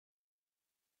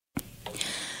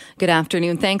Good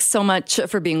afternoon. Thanks so much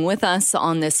for being with us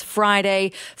on this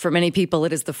Friday. For many people,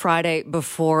 it is the Friday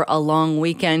before a long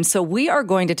weekend. So we are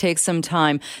going to take some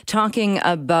time talking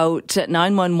about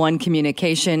 911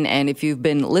 communication. And if you've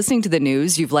been listening to the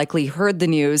news, you've likely heard the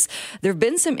news. There have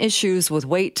been some issues with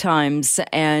wait times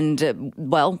and,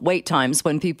 wait times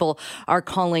when people are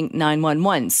calling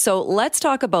 911. So let's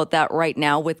talk about that right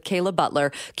now with Kayla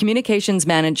Butler, Communications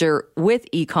Manager with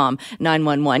Ecom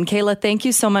 911. Kayla, thank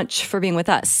you so much for being with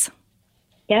us.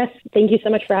 Yes, thank you so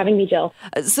much for having me, Jill.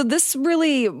 So this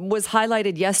really was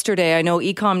highlighted yesterday. I know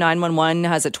Ecom 911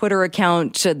 has a Twitter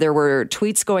account. There were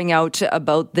tweets going out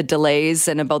about the delays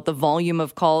and about the volume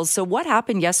of calls. So what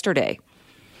happened yesterday?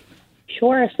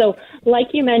 Sure. So like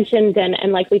you mentioned,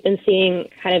 and like we've been seeing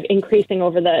kind of increasing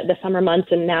over the summer months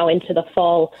and now into the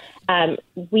fall,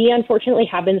 we unfortunately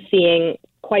have been seeing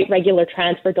quite regular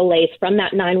transfer delays from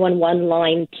that 911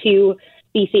 line to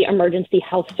BC Emergency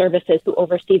Health Services, who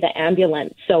oversee the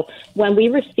ambulance. So when we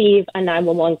receive a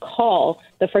 911 call,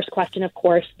 the first question, of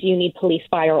course, do you need police,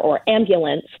 fire, or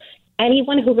ambulance?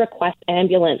 Anyone who requests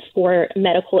ambulance for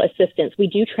medical assistance, we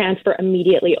do transfer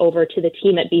immediately over to the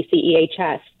team at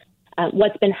BCEHS.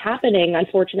 What's been happening,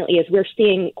 unfortunately, is we're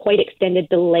seeing quite extended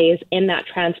delays in that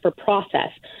transfer process.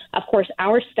 Of course,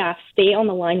 our staff stay on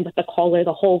the line with the caller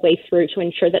the whole way through to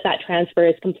ensure that that transfer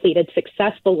is completed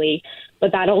successfully.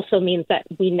 But that also means that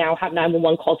we now have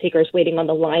 911 call takers waiting on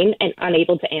the line and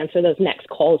unable to answer those next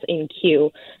calls in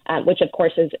queue, which, of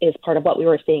course, is part of what we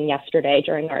were seeing yesterday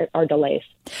during our delays.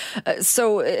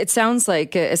 So it sounds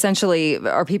like essentially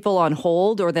are people on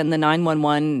hold, or then the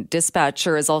 911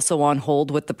 dispatcher is also on hold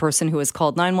with the person who has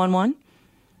called 911?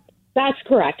 That's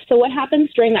correct. So what happens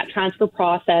during that transfer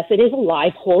process, it is a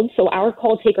live hold. So our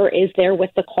call taker is there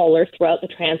with the caller throughout the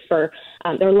transfer.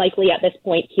 They're likely at this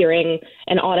point hearing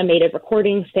an automated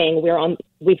recording saying,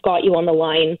 we've got you on the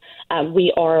line.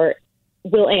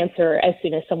 We'll answer as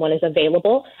soon as someone is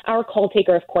available. Our call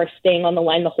taker, of course, staying on the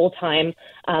line the whole time,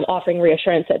 offering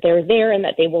reassurance that they're there and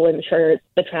that they will ensure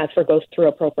the transfer goes through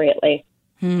appropriately.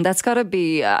 That's got to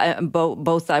be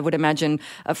both, I would imagine,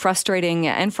 frustrating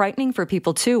and frightening for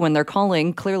people, too, when they're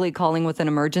clearly calling with an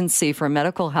emergency for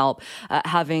medical help,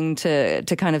 having to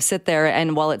kind of sit there.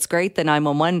 And while it's great the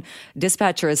 911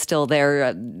 dispatcher is still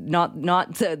there, not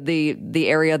the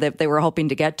area that they were hoping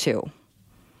to get to.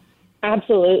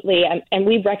 Absolutely. And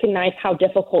we recognize how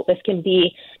difficult this can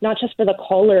be, not just for the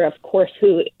caller, of course,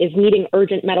 who is needing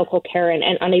urgent medical care and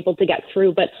unable to get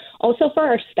through, but also for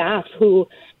our staff who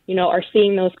are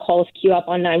seeing those calls queue up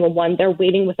on 911. They're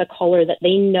waiting with a caller that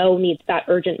they know needs that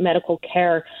urgent medical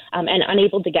care and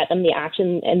unable to get them the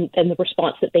action and the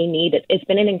response that they need. It's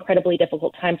been an incredibly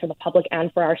difficult time for the public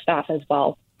and for our staff as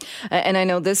well. And I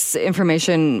know this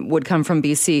information would come from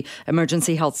BC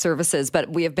Emergency Health Services,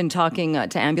 but we have been talking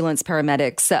to ambulance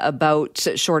paramedics about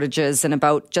shortages and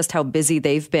about just how busy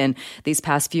they've been these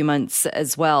past few months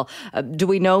as well. Do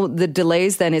we know the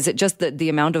delays then? Is it just the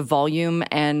amount of volume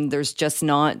and there's just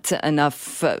not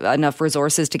enough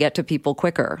resources to get to people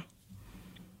quicker?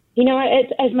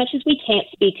 It's, as much as we can't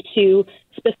speak to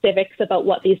specifics about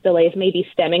what these delays may be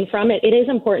stemming from, it is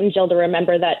important, Jill, to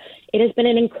remember that it has been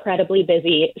an incredibly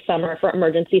busy summer for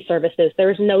emergency services.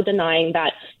 There's no denying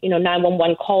that,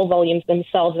 911 call volumes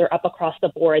themselves are up across the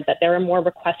board, that there are more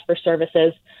requests for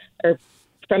services or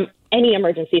from any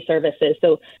emergency services.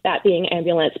 So that being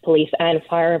ambulance, police, and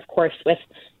fire, of course, with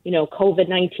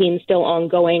COVID-19 still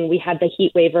ongoing. We had the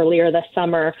heat wave earlier this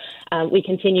summer. We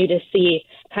continue to see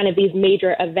kind of these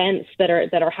major events that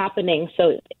are happening.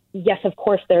 So yes, of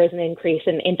course, there is an increase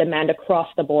in demand across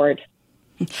the board.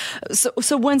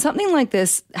 So when something like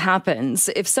this happens,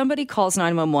 if somebody calls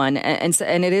 911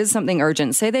 and it is something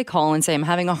urgent, say they call and say, I'm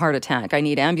having a heart attack, I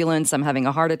need ambulance, I'm having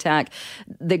a heart attack.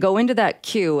 They go into that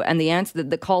queue and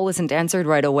the call isn't answered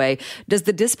right away. Does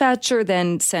the dispatcher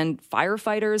then send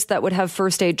firefighters that would have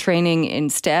first aid training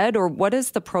instead? Or what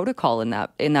is the protocol in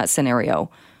that scenario?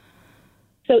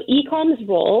 So Ecom's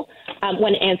role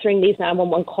when answering these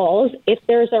 911 calls, if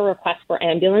there's a request for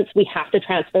ambulance, we have to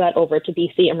transfer that over to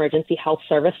BC Emergency Health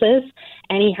Services.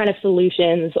 Any kind of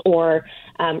solutions or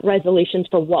resolutions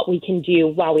for what we can do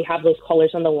while we have those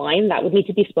callers on the line, that would need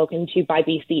to be spoken to by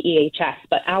BCEHS.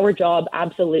 But our job,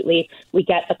 absolutely, we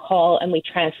get the call and we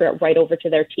transfer it right over to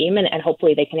their team and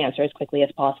hopefully they can answer as quickly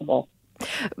as possible.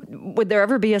 Would there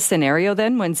ever be a scenario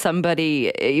then when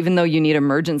somebody, even though you need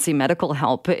emergency medical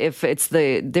help, if it's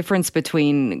the difference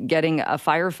between getting a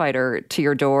firefighter to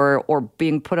your door or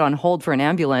being put on hold for an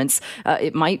ambulance,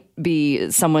 it might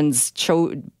be someone's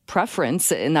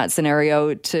preference in that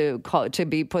scenario to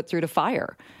be put through to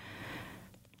fire?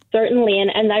 Certainly,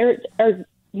 and there are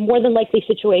more than likely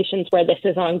situations where this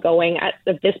is ongoing. At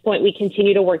this point, we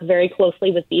continue to work very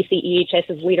closely with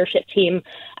BCEHS's leadership team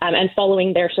and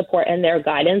following their support and their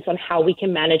guidance on how we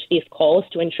can manage these calls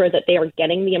to ensure that they are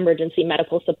getting the emergency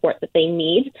medical support that they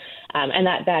need. And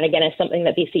that again, is something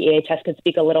that BCEHS could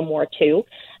speak a little more to.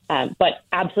 But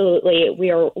absolutely,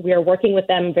 we are working with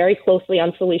them very closely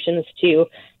on solutions to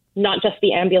not just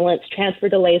the ambulance transfer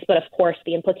delays, but of course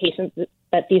the implications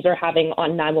that these are having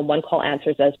on 911 call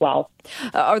answers as well.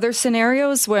 Are there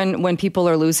scenarios when people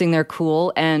are losing their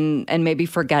cool and maybe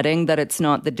forgetting that it's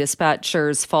not the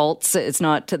dispatcher's faults, it's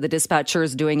not the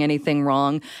dispatchers doing anything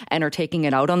wrong, and are taking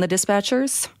it out on the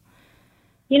dispatchers?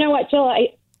 You know what, Jill?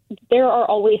 There are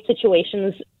always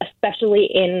situations, especially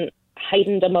in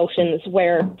heightened emotions,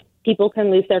 where people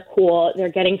can lose their cool, they're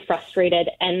getting frustrated,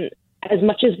 and as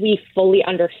much as we fully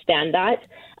understand that,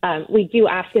 we do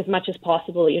ask as much as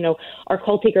possible. You know, our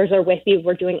call takers are with you.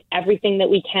 We're doing everything that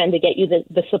we can to get you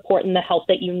the support and the help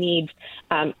that you need.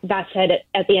 That said,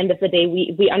 at the end of the day,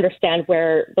 we understand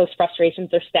where those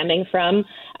frustrations are stemming from,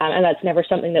 and that's never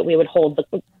something that we would hold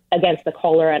against the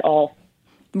caller at all.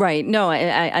 Right. No,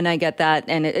 I get that.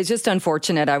 And it's just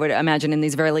unfortunate. I would imagine in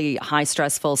these very high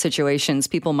stressful situations,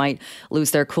 people might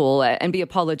lose their cool and be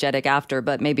apologetic after,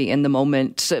 but maybe in the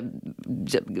moment,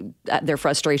 their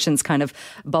frustrations kind of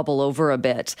bubble over a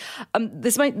bit.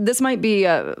 This might be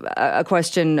a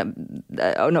question,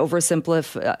 an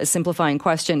oversimplifying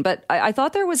question, but I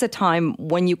thought there was a time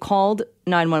when you called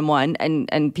 911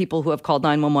 and people who have called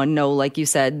 911 know, like you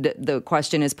said, the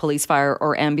question is police, fire,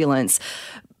 or ambulance.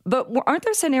 But aren't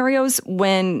there scenarios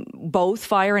when both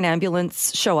fire and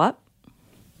ambulance show up?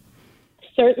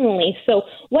 Certainly. So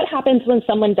what happens when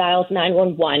someone dials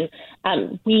 911?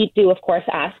 We do, of course,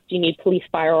 ask, do you need police,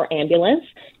 fire, or ambulance?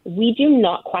 We do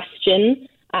not question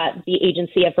the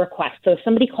agency of request. So if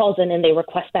somebody calls in and they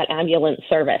request that ambulance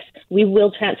service, we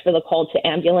will transfer the call to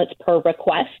ambulance per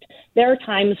request. There are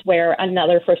times where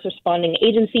another first responding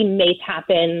agency may tap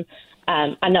in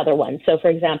another one. So, for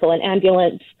example, an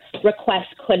ambulance request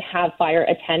could have fire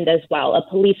attend as well. A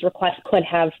police request could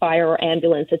have fire or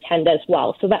ambulance attend as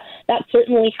well. So that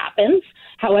certainly happens.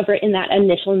 However, in that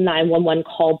initial 911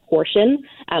 call portion,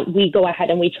 we go ahead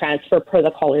and we transfer per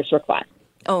the caller's request.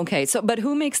 Okay. But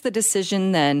who makes the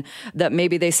decision then that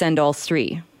maybe they send all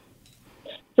three?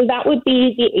 So that would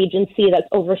be the agency that's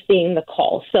overseeing the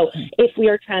call. So if we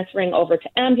are transferring over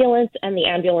to ambulance and the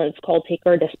ambulance call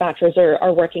taker dispatchers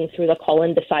are working through the call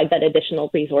and decide that additional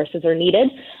resources are needed,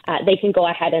 they can go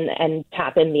ahead and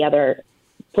tap in the other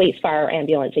police, fire,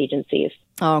 ambulance agencies.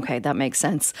 Okay, that makes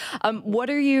sense. What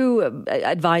are you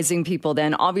advising people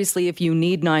then? Obviously, if you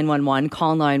need 911,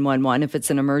 call 911 if it's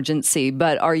an emergency.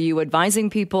 But are you advising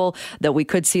people that we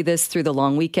could see this through the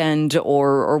long weekend,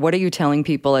 or what are you telling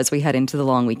people as we head into the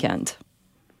long weekend?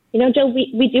 You know, Joe,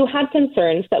 we do have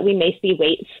concerns that we may see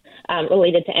waits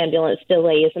related to ambulance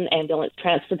delays and ambulance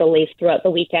transfer delays throughout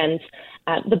the weekend.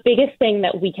 The biggest thing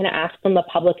that we can ask from the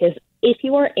public is if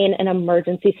you are in an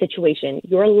emergency situation,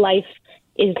 your life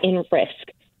is in risk,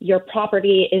 your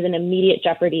property is in immediate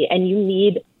jeopardy, and you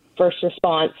need first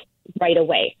response right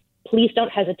away, please don't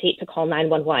hesitate to call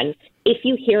 911. If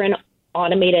you hear an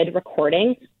automated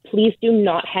recording, please do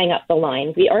not hang up the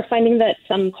line. We are finding that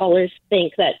some callers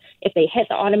think that if they hit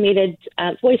the automated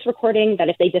voice recording, that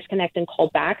if they disconnect and call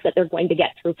back, that they're going to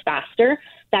get through faster.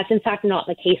 That's in fact not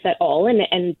the case at all,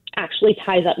 and actually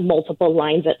ties up multiple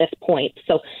lines at this point.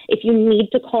 So if you need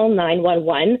to call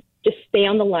 911, just stay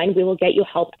on the line. We will get you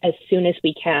help as soon as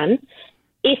we can.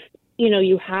 If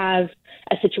you have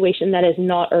a situation that is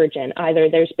not urgent, either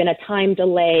there's been a time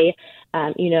delay,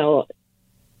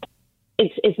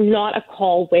 it's not a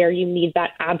call where you need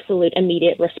that absolute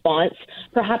immediate response.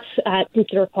 Perhaps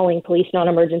consider calling police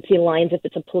non-emergency lines if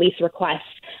it's a police request.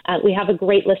 We have a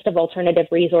great list of alternative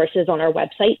resources on our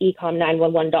website,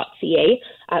 ecom911.ca,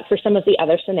 for some of the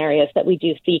other scenarios that we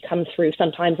do see come through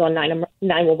sometimes on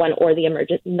 911 or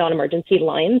the non-emergency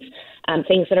lines,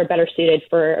 things that are better suited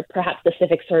for perhaps the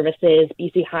civic services,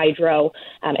 BC Hydro,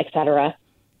 et cetera.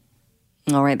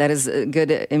 All right. That is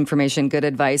good information, good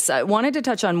advice. I wanted to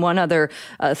touch on one other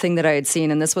thing that I had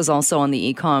seen, and this was also on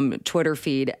the Ecom Twitter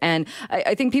feed. And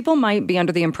I think people might be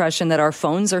under the impression that our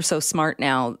phones are so smart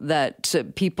now that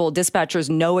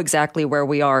dispatchers know exactly where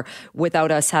we are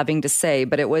without us having to say.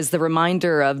 But it was the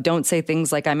reminder of don't say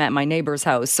things like I'm at my neighbor's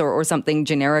house or something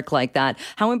generic like that.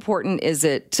 How important is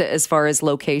it as far as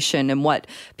location and what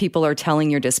people are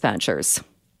telling your dispatchers?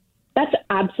 That's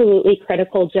absolutely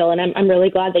critical, Jill, and I'm really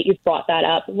glad that you've brought that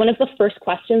up. One of the first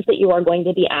questions that you are going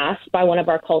to be asked by one of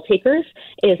our call takers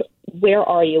is, where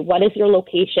are you? What is your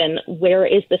location? Where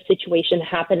is the situation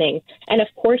happening? And of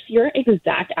course, your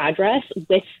exact address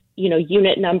with,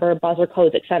 unit number, buzzer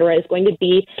codes, et cetera, is going to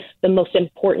be the most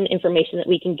important information that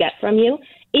we can get from you.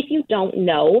 If you don't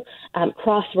know,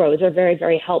 crossroads are very,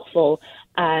 very helpful.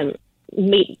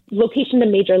 Location to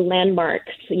major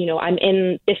landmarks. I'm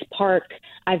in this park.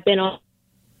 I've been on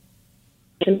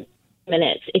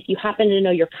minutes. If you happen to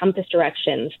know your compass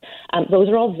directions, those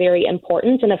are all very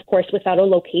important. And of course, without a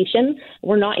location,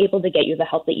 we're not able to get you the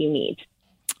help that you need.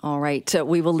 All right.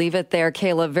 We will leave it there.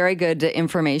 Kayla, very good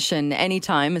information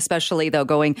anytime, especially though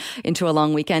going into a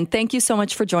long weekend. Thank you so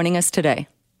much for joining us today.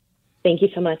 Thank you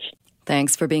so much.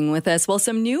 Thanks for being with us. Well,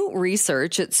 some new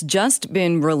research, it's just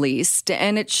been released,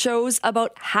 and it shows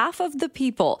about half of the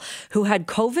people who had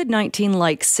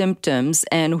COVID-19-like symptoms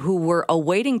and who were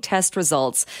awaiting test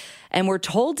results and were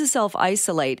told to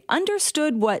self-isolate,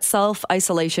 understood what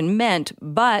self-isolation meant,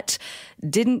 but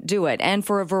didn't do it, and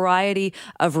for a variety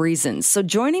of reasons. So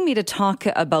joining me to talk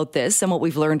about this and what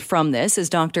we've learned from this is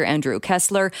Dr. Andrew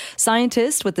Kessler,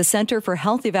 scientist with the Center for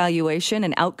Health Evaluation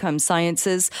and Outcome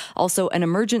Sciences, also an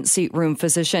emergency room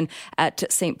physician at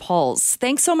St. Paul's.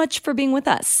 Thanks so much for being with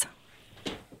us.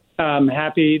 I'm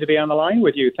happy to be on the line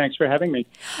with you. Thanks for having me.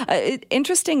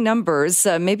 Interesting numbers,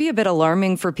 maybe a bit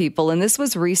alarming for people. And this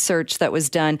was research that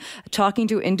was done talking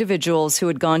to individuals who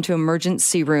had gone to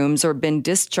emergency rooms or been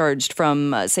discharged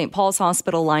from St. Paul's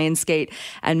Hospital, Lionsgate,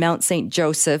 and Mount St.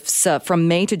 Joseph's from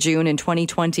May to June in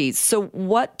 2020. So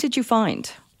what did you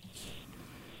find?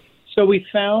 So we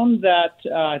found that,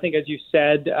 I think, as you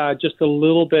said, just a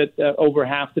little bit over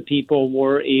half the people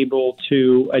were able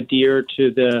to adhere to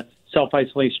the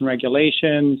self-isolation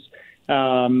regulations.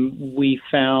 We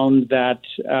found that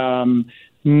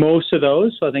most of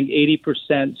those, so I think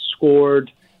 80%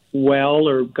 scored well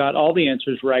or got all the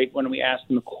answers right when we asked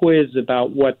them a quiz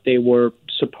about what they were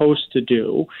supposed to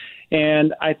do.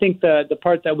 And I think the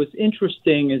part that was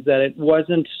interesting is that it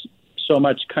wasn't so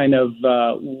much kind of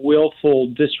willful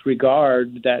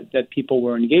disregard that people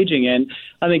were engaging in.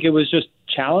 I think it was just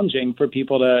challenging for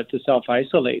people to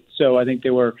self-isolate. So I think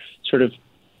there were sort of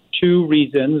two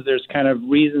reasons. There's kind of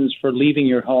reasons for leaving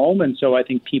your home. And so I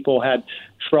think people had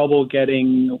trouble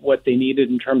getting what they needed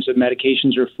in terms of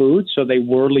medications or food. So they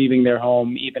were leaving their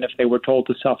home, even if they were told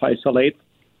to self-isolate.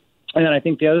 And then I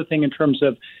think the other thing in terms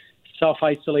of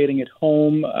self-isolating at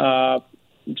home,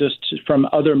 just from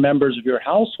other members of your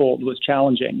household, was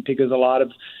challenging because about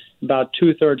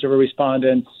 2/3 of our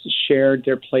respondents shared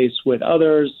their place with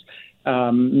others.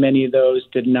 Many of those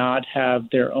did not have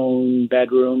their own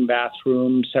bedroom,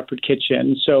 bathroom, separate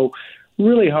kitchen. So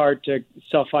really hard to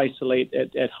self-isolate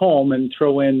at home, and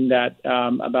throw in that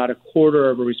about 1/4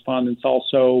 of our respondents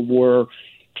also were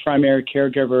primary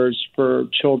caregivers for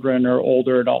children or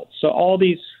older adults. So all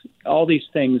these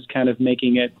things kind of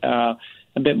making it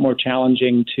a bit more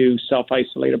challenging to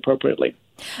self-isolate appropriately.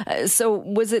 So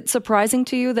was it surprising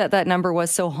to you that number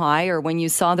was so high, or when you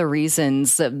saw the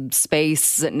reasons,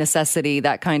 space, necessity,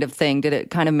 that kind of thing, did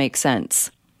it kind of make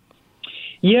sense?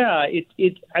 Yeah,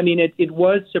 it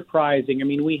was surprising. I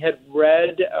mean, we had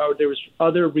read, there was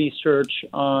other research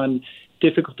on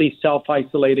difficulty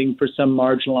self-isolating for some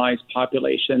marginalized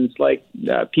populations, like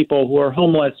people who are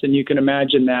homeless, and you can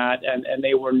imagine that, and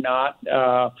they were not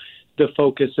the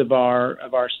focus of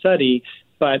our study.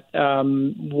 But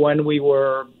when we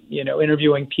were,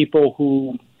 interviewing people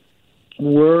who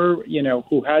were,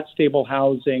 who had stable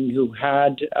housing, who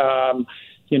had,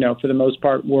 for the most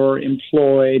part, were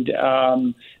employed,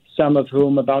 some of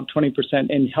whom, about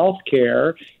 20% in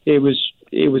healthcare, it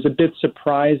was a bit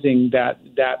surprising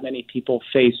that many people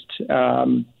faced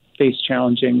various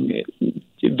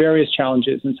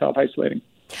challenges in self-isolating.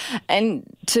 And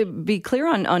to be clear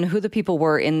on who the people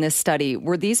were in this study,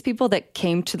 were these people that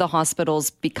came to the hospitals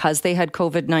because they had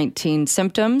COVID-19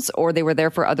 symptoms, or they were there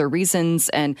for other reasons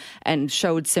and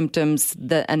showed symptoms,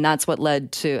 and that's what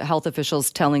led to health officials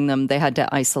telling them they had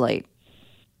to isolate?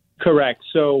 Correct.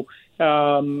 So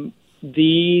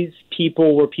these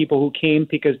people were people who came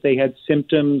because they had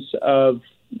symptoms of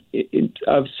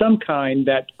some kind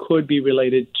that could be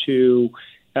related to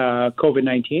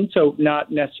COVID-19. So not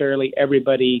necessarily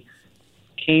everybody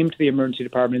came to the emergency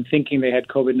department thinking they had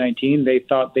COVID-19. They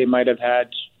thought they might have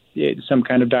had some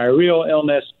kind of diarrheal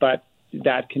illness, but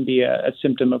that can be a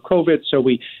symptom of COVID. So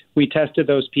we tested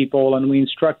those people, and we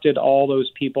instructed all those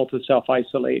people to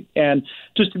self-isolate. And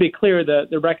just to be clear,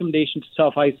 the recommendation to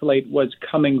self-isolate was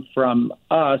coming from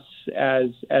us as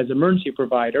emergency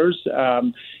providers.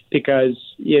 because,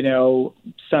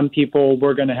 some people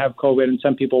were going to have COVID and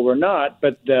some people were not,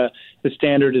 but the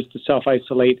standard is to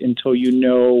self-isolate until you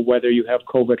know whether you have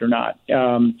COVID or not.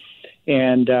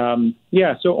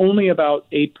 So only about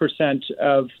 8%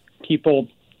 of people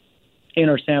in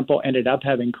our sample ended up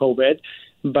having COVID,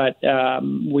 but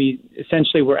we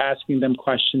essentially were asking them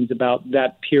questions about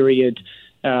that period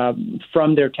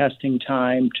from their testing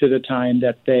time to the time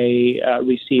that they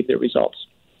received their results.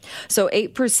 So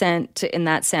 8% in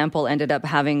that sample ended up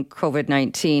having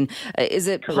COVID-19. Is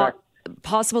it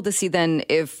possible to see then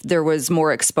if there was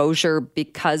more exposure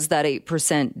because that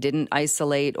 8% didn't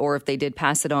isolate, or if they did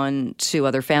pass it on to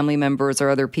other family members or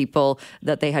other people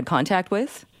that they had contact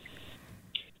with?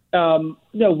 No,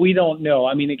 we don't know.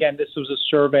 I mean, again, this was a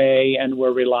survey and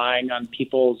we're relying on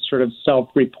people's sort of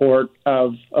self-report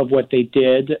of what they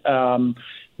did.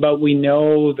 But we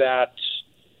know that,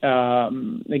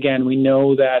 we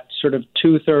know that sort of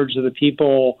 2/3 of the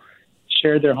people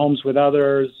shared their homes with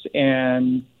others,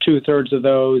 and 2/3 of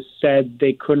those said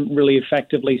they couldn't really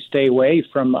effectively stay away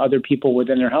from other people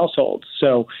within their households.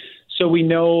 So we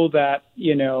know that,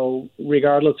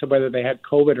 regardless of whether they had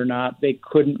COVID or not, they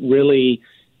couldn't really,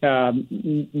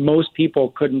 most people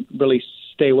couldn't really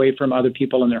stay away from other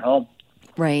people in their home.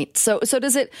 Right. So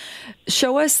does it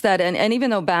show us that, and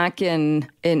even though back in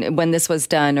when this was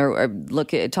done, or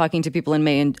look at talking to people in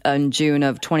May and June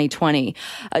of 2020,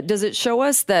 does it show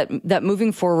us that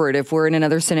moving forward, if we're in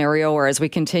another scenario, or as we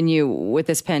continue with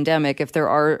this pandemic, if there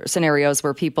are scenarios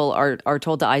where people are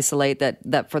told to isolate,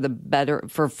 that for the better,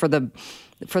 for the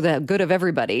good of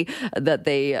everybody, that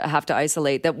they have to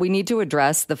isolate, that we need to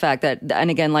address the fact that, and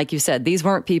again, like you said, these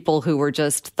weren't people who were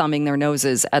just thumbing their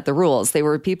noses at the rules. They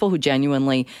were people who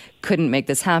genuinely couldn't make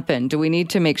this happen. Do we need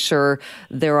to make sure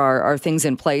there are things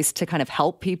in place to kind of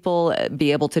help people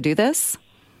be able to do this?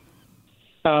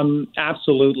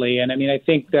 Absolutely. And I mean, I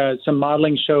think some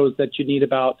modeling shows that you need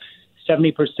about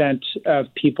 70%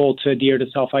 of people to adhere to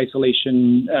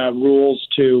self-isolation rules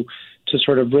to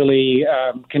sort of really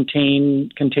contain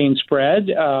spread.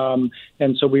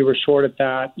 And so we were short of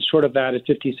that at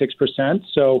 56%.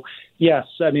 So yes,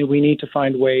 I mean, we need to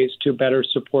find ways to better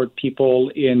support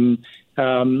people in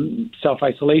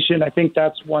self-isolation. I think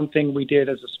that's one thing we did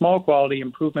as a small quality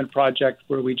improvement project,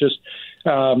 where we just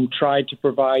tried to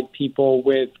provide people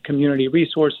with community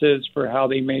resources for how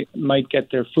they might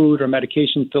get their food or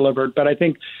medications delivered. But I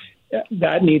think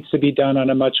that needs to be done on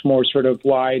a much more sort of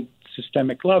wide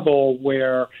systemic level,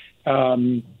 where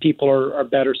people are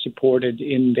better supported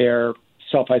in their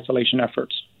self-isolation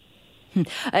efforts.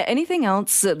 Anything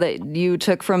else that you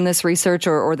took from this research,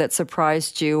 or that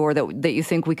surprised you, or that you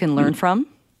think we can learn from?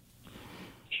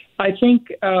 I think,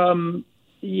 the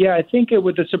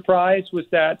surprise was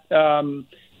that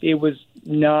it was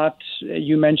not,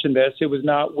 you mentioned this, it was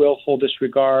not willful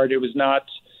disregard. It was not,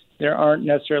 there aren't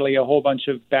necessarily a whole bunch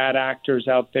of bad actors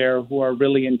out there who are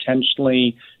really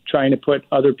intentionally trying to put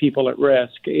other people at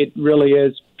risk. It really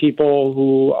is people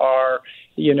who are,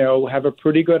 have a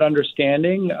pretty good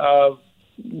understanding of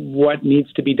what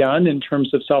needs to be done in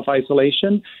terms of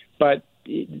self-isolation, but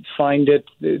find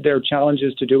there are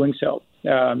challenges to doing so.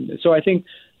 So I think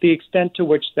the extent to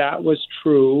which that was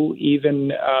true,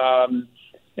 even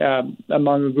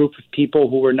among a group of people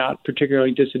who were not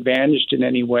particularly disadvantaged in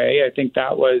any way, I think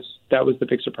that was the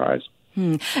big surprise.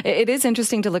 It is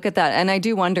interesting to look at that. And I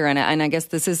do wonder, and I guess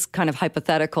this is kind of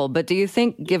hypothetical, but do you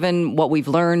think, given what we've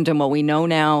learned and what we know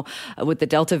now with the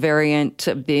Delta variant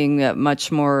being much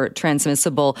more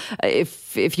transmissible,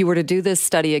 if you were to do this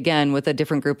study again with a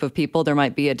different group of people, there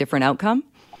might be a different outcome?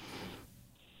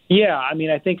 Yeah, I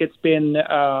mean, I think it's been,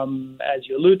 as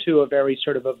you allude to, a very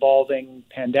sort of evolving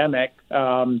pandemic.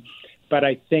 But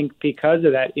I think because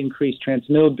of that increased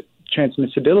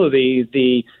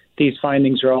transmissibility, these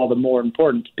findings are all the more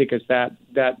important, because that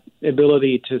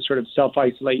ability to sort of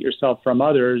self-isolate yourself from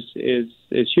others is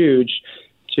huge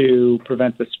to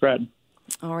prevent the spread.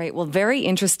 All right. Well, very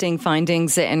interesting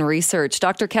findings and research.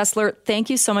 Dr. Kessler, thank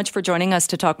you so much for joining us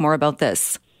to talk more about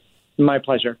this. My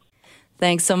pleasure.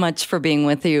 Thanks so much for being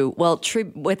with you. Well,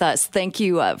 with us. Thank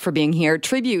you for being here.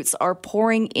 Tributes are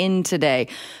pouring in today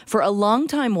for a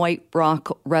longtime White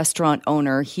Rock restaurant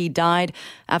owner. He died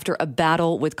after a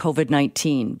battle with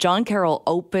COVID-19. John Carroll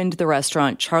opened the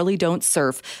restaurant Charlie Don't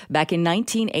Surf back in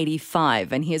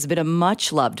 1985, and he has been a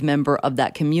much-loved member of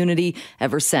that community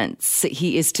ever since.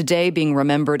 He is today being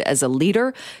remembered as a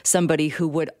leader, somebody who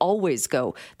would always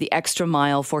go the extra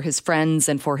mile for his friends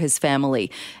and for his family.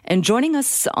 And joining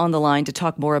us on the line to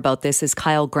talk more about this is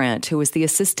Kyle Grant, who is the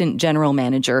Assistant General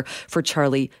Manager for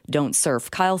Charlie Don't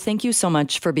Surf. Kyle, thank you so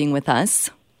much for being with us.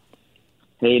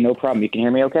 Hey, no problem. You can hear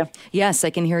me okay? Yes,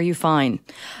 I can hear you fine.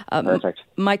 Perfect.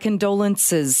 My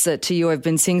condolences to you. I've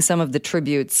been seeing some of the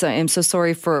tributes. I am so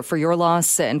sorry for your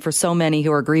loss and for so many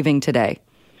who are grieving today.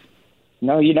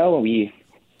 No, we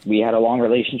had a long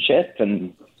relationship,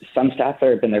 and some staff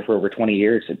there have been there for over 20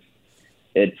 years.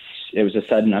 It was a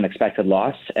sudden, unexpected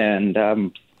loss,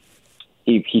 and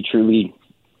he truly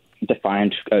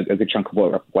defined a good chunk of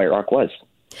what White Rock was.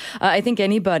 I think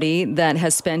anybody that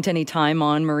has spent any time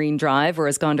on Marine Drive or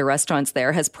has gone to restaurants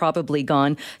there has probably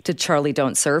gone to Charlie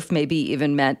Don't Surf, maybe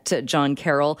even met John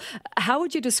Carroll. How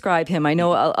would you describe him? I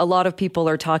know a lot of people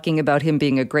are talking about him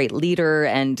being a great leader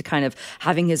and kind of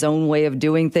having his own way of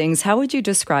doing things. How would you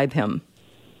describe him?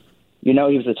 He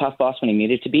was a tough boss when he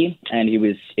needed to be, and he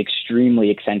was extremely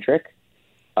eccentric.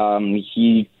 But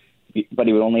he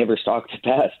would only ever stock the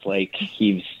best. Like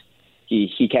he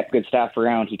kept good staff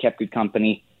around. He kept good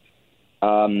company.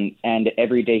 And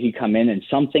every day he'd come in and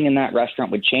something in that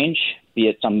restaurant would change, be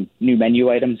it some new menu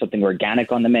item, something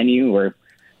organic on the menu, or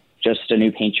just a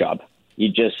new paint job.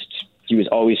 He was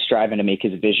always striving to make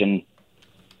his vision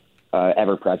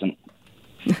ever present.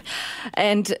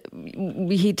 And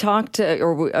he talked,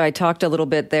 or I talked a little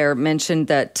bit there, mentioned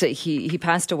that he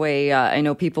passed away. I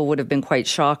know people would have been quite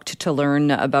shocked to learn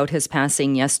about his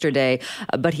passing yesterday,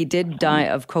 but he did die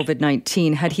of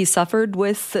COVID-19. Had he suffered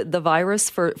with the virus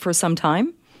for some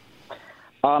time?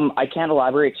 I can't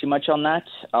elaborate too much on that.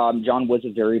 John was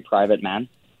a very private man,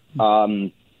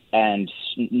 and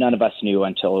none of us knew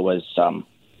until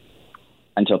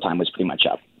time was pretty much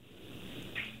up.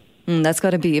 That's got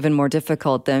to be even more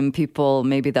difficult than people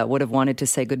maybe that would have wanted to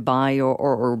say goodbye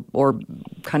or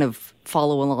kind of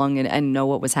follow along and know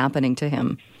what was happening to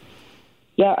him.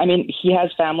 Yeah, I mean, he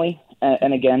has family,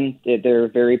 and again, they're a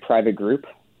very private group.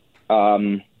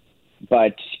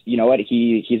 But you know what?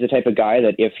 He's the type of guy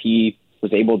that if he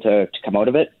was able to come out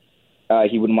of it,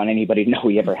 he wouldn't want anybody to know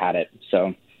he ever had it.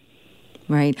 So.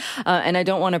 Right. And I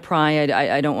don't want to pry.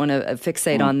 I don't want to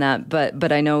fixate on that.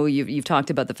 But I know you've talked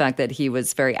about the fact that he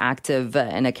was very active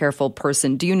and a careful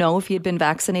person. Do you know if he had been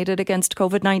vaccinated against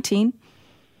COVID-19?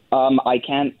 I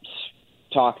can't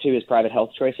talk to his private health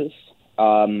choices.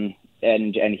 And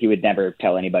he would never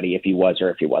tell anybody if he was or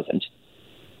if he wasn't.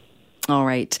 All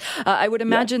right. I would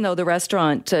imagine, though, the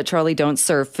restaurant, Charlie Don't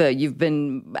Surf, you've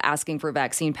been asking for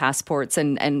vaccine passports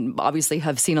and obviously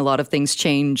have seen a lot of things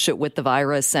change with the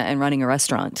virus and running a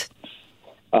restaurant.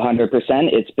 100%.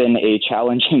 It's been a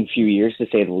challenging few years, to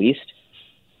say the least.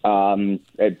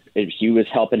 He was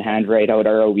helping handwrite out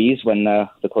ROEs when the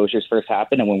closures first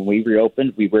happened. And when we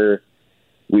reopened, we were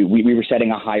setting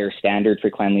a higher standard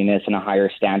for cleanliness and a higher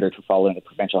standard for following the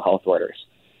provincial health orders.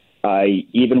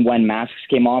 Even when masks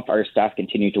came off, our staff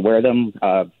continued to wear them,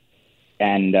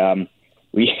 and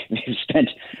we spent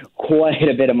quite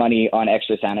a bit of money on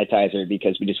extra sanitizer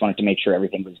because we just wanted to make sure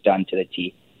everything was done to the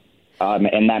T.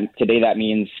 And that today that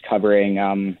means covering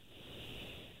the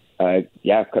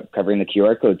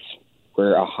QR codes.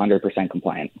 We're 100%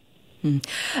 compliant.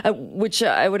 Which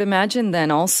I would imagine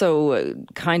then also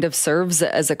kind of serves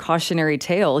as a cautionary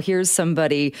tale. Here's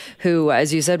somebody who,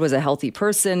 as you said, was a healthy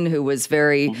person, who was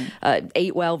very,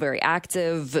 ate well, very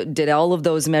active, did all of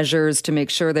those measures to make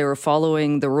sure they were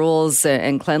following the rules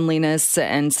and cleanliness,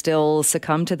 and still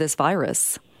succumbed to this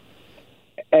virus.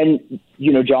 And,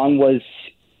 John was,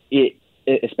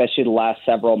 especially the last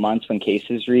several months when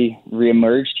cases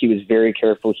reemerged, he was very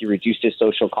careful. He reduced his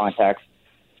social contacts.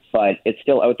 But it's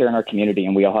still out there in our community,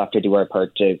 and we all have to do our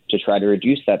part to try to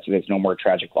reduce that so there's no more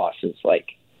tragic losses like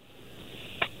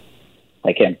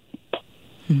him.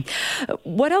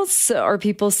 What else are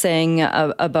people saying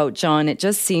about John? It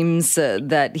just seems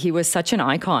that he was such an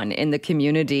icon in the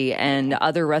community, and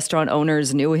other restaurant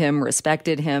owners knew him,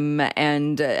 respected him,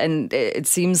 and it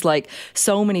seems like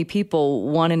so many people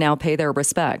want to now pay their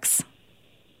respects.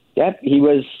 Yeah, he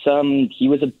was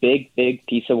a big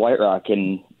piece of White Rock,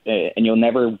 and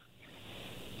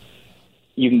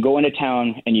you can go into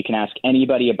town and you can ask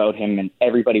anybody about him, and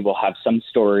everybody will have some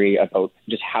story about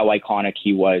just how iconic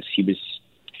he was.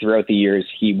 Throughout the years,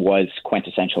 he was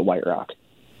quintessential White Rock.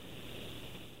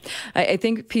 I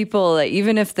think people,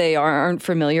 even if they aren't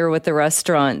familiar with the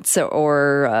restaurants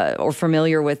or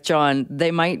familiar with John,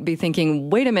 they might be thinking,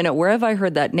 wait a minute, where have I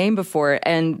heard that name before?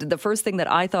 And the first thing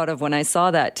that I thought of when I saw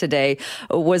that today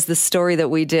was the story that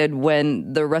we did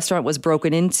when the restaurant was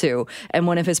broken into and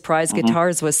one of his prized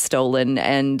guitars was stolen,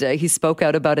 and he spoke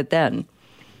out about it then.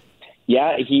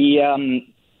 Yeah,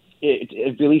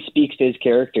 it really speaks to his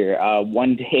character.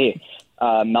 One day,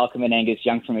 Malcolm and Angus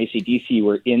Young from AC/DC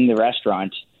were in the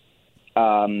restaurant,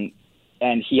 and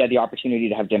he had the opportunity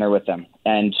to have dinner with them.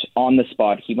 And on the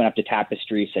spot, he went up to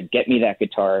Tapestry, said, "Get me that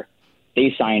guitar."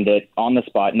 They signed it on the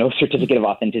spot, no certificate of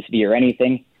authenticity or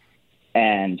anything.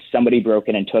 And somebody broke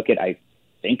in and took it. I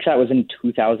think that was in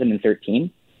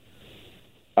 2013.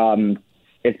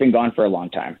 It's been gone for a long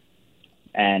time.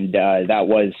 And that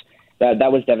was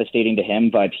devastating to him,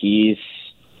 but he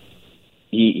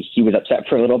was upset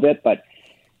for a little bit, but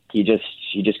he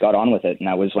just got on with it. And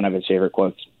that was one of his favorite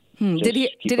quotes. Did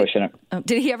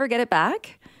he ever get it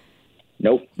back?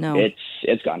 Nope. No.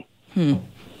 It's gone.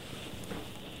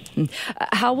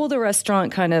 How will the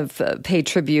restaurant kind of pay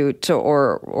tribute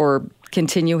or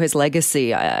continue his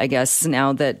legacy, I guess,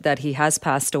 now that he has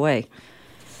passed away?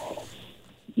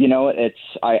 You know,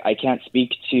 I can't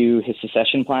speak to his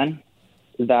succession plan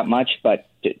that much, but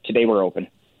today we're open.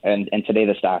 And today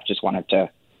the staff just wanted to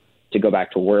go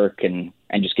back to work and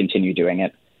just continue doing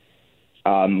it.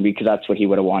 Because that's what he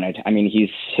would have wanted. I mean,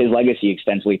 his legacy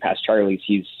extends way past Charlie's.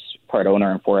 He's part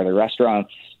owner in 4 other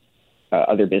restaurants,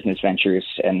 other business ventures,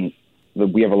 and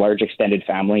we have a large extended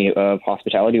family of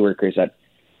hospitality workers that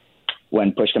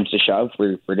when push comes to shove,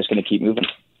 we're just going to keep moving.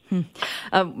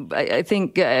 I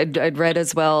think I'd read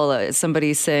as well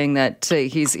somebody saying that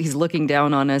he's looking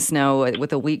down on us now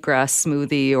with a wheatgrass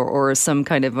smoothie or some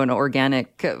kind of an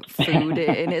organic food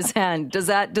in his hand. Does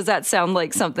that sound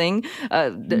like something?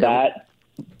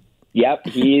 Yep.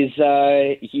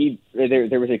 There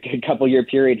was a good couple-year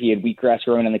period he had wheatgrass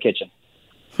growing in the kitchen.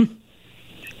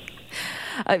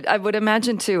 I would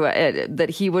imagine, too, that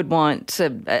he would want,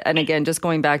 and again, just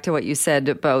going back to what you said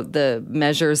about the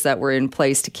measures that were in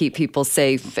place to keep people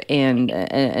safe and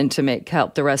to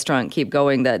help the restaurant keep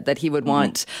going, that he would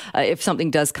want, if something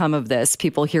does come of this,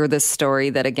 people hear this story,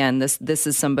 that again, this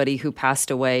is somebody who passed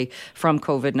away from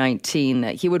COVID-19,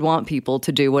 that he would want people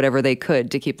to do whatever they could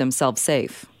to keep themselves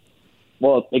safe.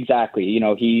 Well, exactly. You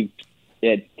know,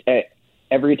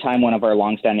 every time one of our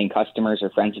longstanding customers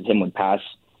or friends of him would pass,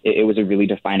 it was a really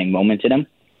defining moment in him.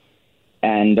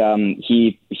 And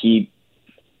he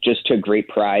just took great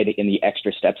pride in the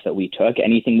extra steps that we took.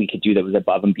 Anything we could do that was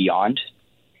above and beyond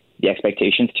the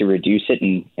expectations to reduce it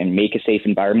and make a safe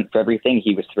environment for everything,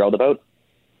 he was thrilled about.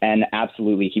 And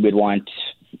absolutely, he would want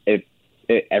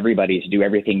everybody to do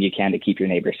everything you can to keep your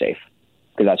neighbor safe,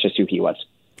 because that's just who he was.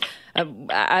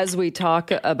 As we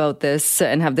talk about this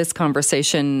and have this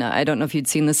conversation, I don't know if you'd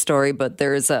seen the story, but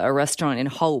there's a restaurant in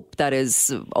Hope that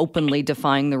is openly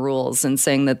defying the rules and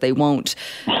saying that they won't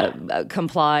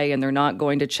comply and they're not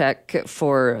going to check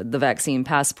for the vaccine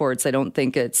passports. I don't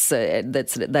think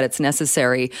that it's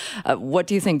necessary. What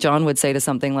do you think John would say to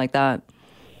something like that?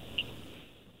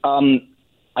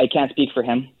 I can't speak for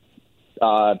him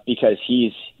because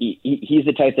he's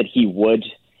the type that he would.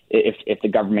 If the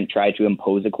government tried to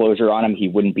impose a closure on him, he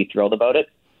wouldn't be thrilled about it.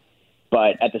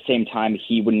 But at the same time,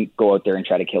 he wouldn't go out there and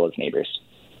try to kill his neighbors.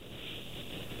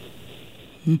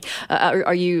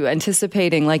 Are you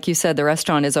anticipating, like you said, the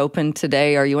restaurant is open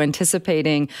today, are you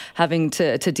anticipating having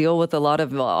to deal with a lot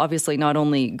of, obviously, not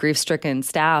only grief-stricken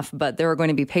staff, but there are going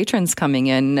to be patrons coming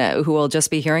in who will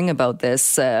just be hearing about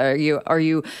this? Are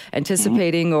you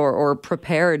anticipating or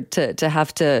prepared to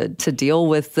have to deal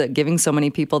with giving so many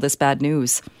people this bad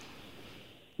news?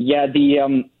 Yeah,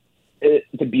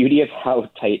 the beauty of how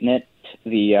tight-knit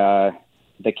the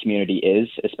community is,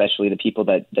 especially the people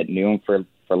that knew him for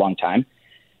a long time,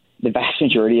 the vast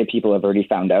majority of people have already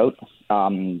found out.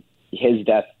 His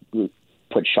death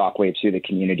put shockwaves through the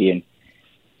community,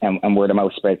 and word of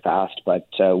mouth spread fast. But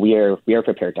we are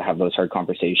prepared to have those hard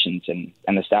conversations, and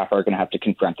the staff are going to have to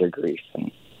confront their grief,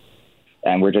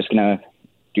 and we're just going to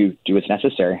do what's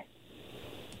necessary.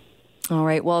 All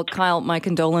right. Well, Kyle, my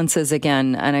condolences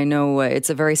again. And I know it's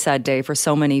a very sad day for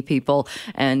so many people,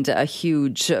 and a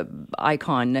huge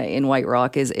icon in White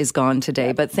Rock is gone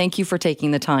today. But thank you for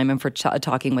taking the time and for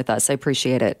talking with us. I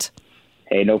appreciate it.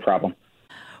 Hey, no problem.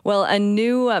 Well, a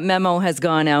new memo has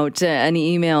gone out, an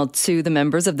email to the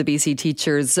members of the BC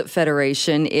Teachers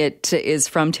Federation. It is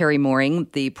from Terry Mooring,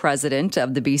 the president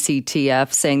of the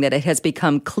BCTF, saying that it has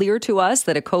become clear to us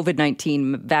that a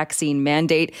COVID-19 vaccine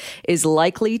mandate is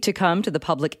likely to come to the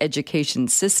public education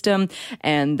system,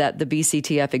 and that the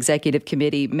BCTF Executive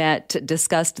Committee met,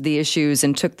 discussed the issues,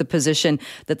 and took the position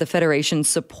that the Federation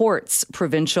supports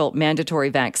provincial mandatory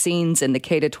vaccines in the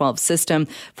K-12 system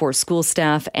for school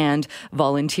staff and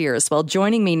volunteers. Well,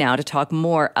 joining me now to talk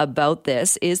more about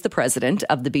this is the president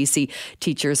of the BC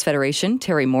Teachers Federation,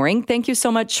 Terry Mooring. Thank you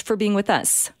so much for being with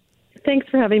us. Thanks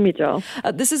for having me, Joel.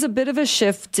 This is a bit of a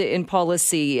shift in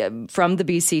policy from the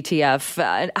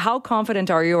BCTF. How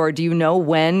confident are you, or do you know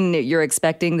when you're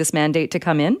expecting this mandate to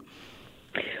come in?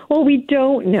 Well, we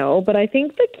don't know, but I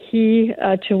think the key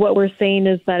to what we're saying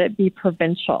is that it be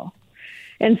provincial.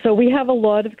 And so we have a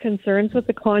lot of concerns with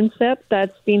the concept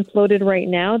that's being floated right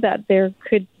now that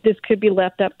this could be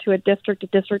left up to a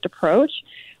district-to-district approach,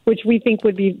 which we think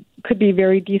could be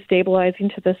very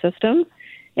destabilizing to the system.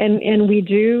 And we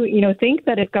do, think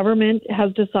that if government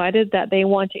has decided that they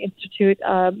want to institute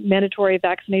a mandatory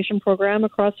vaccination program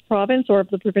across the province, or if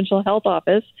the provincial health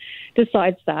office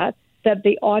decides that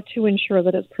they ought to ensure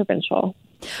that it's provincial.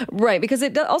 Right, because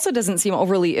it also doesn't seem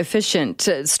overly efficient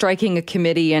striking a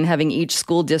committee and having each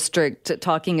school district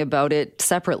talking about it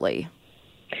separately.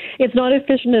 It's not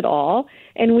efficient at all,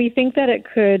 and we think that it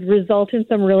could result in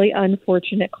some really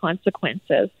unfortunate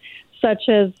consequences, such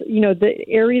as, the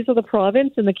areas of the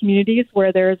province and the communities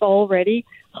where there's already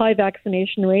high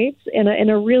vaccination rates and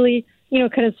a really,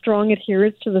 kind of strong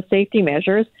adherence to the safety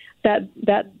measures, that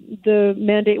the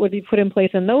mandate would be put in place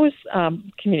in those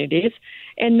communities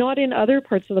and not in other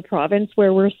parts of the province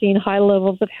where we're seeing high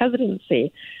levels of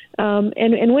hesitancy. And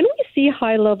when we see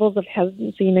high levels of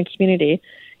hesitancy in a community,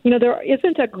 there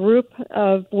isn't a group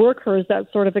of workers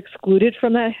that's sort of excluded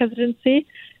from that hesitancy.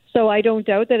 So I don't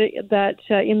doubt that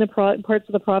in the parts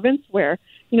of the province where,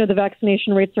 the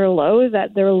vaccination rates are low,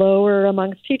 that they're lower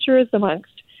amongst teachers,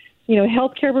 amongst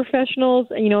healthcare professionals,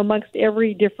 amongst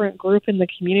every different group in the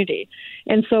community.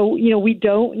 And so, we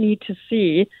don't need to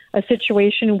see a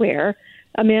situation where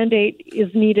a mandate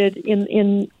is needed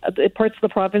in parts of the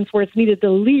province where it's needed the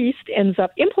least, ends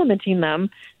up implementing them,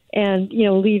 and,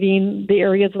 leaving the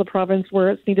areas of the province where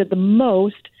it's needed the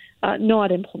most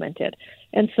not implemented.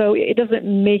 And so it doesn't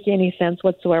make any sense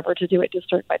whatsoever to do it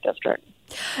district by district.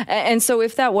 And so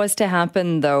if that was to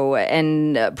happen, though,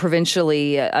 and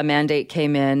provincially a mandate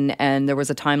came in and there was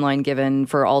a timeline given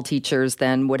for all teachers,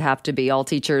 then would have to be all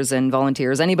teachers and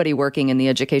volunteers, anybody working in the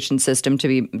education system to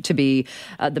be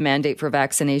the mandate for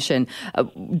vaccination.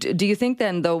 Do you think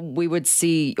then, though, we would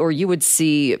see, or you would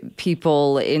see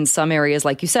people in some areas,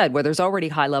 like you said, where there's already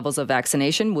high levels of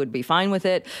vaccination, would be fine with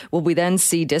it? Will we then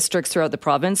see districts throughout the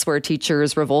province where teachers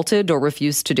revolted or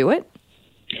refused to do it?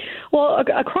 Well,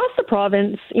 across the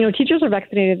province, teachers are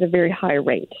vaccinated at a very high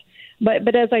rate.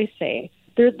 But as I say,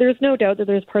 there's no doubt that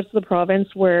there's parts of the province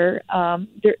where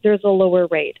there's a lower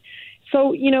rate.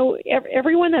 So,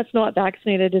 everyone that's not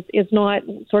vaccinated is not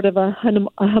sort of a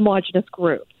homogenous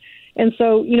group. And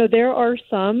so, there are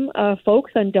some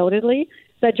folks, undoubtedly,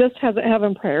 that just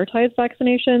haven't prioritized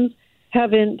vaccinations,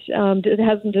 hasn't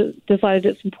decided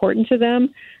it's important to them.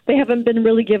 They haven't been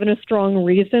really given a strong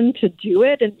reason to do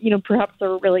it. And, perhaps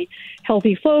they're really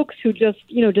healthy folks who just,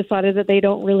 decided that they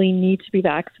don't really need to be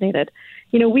vaccinated.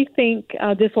 We think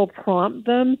this will prompt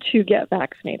them to get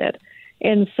vaccinated.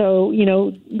 And so,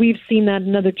 we've seen that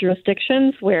in other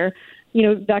jurisdictions where,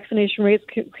 vaccination rates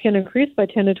can increase by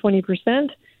 10 to 20%.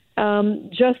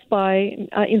 Just by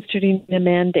instituting a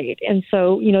mandate. And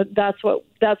so, that's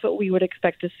what we would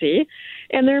expect to see.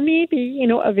 And there may be,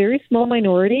 a very small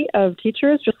minority of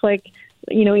teachers, just like,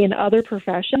 in other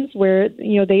professions where,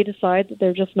 they decide that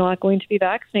they're just not going to be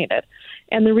vaccinated.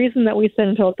 And the reason that we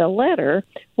sent out the letter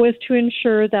was to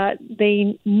ensure that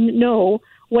they know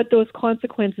what those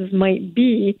consequences might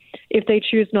be if they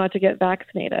choose not to get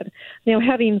vaccinated. Now,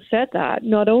 having said that,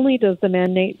 not only does the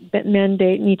mandate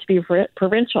need to be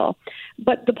provincial,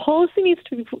 but the policy needs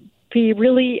to be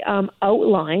really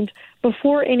outlined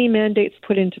before any mandate's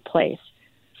put into place,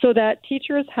 so that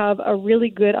teachers have a really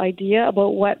good idea about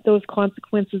what those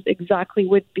consequences exactly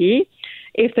would be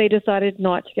if they decided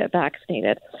not to get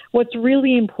vaccinated. What's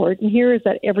really important here is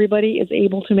that everybody is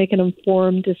able to make an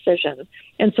informed decision.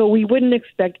 And so we wouldn't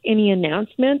expect any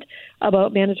announcement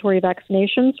about mandatory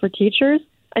vaccinations for teachers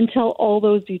until all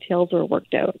those details are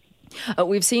worked out.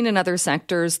 We've seen in other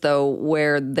sectors, though,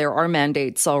 where there are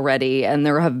mandates already and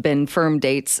there have been firm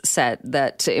dates set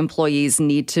that employees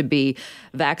need to be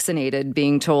vaccinated,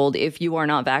 being told if you are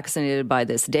not vaccinated by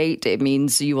this date, it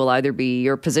means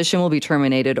your position will be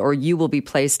terminated or you will be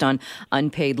placed on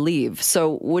unpaid leave.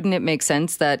 So wouldn't it make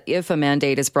sense that if a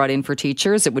mandate is brought in for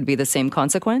teachers, it would be the same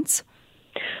consequence?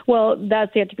 Well,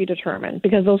 that's yet to be determined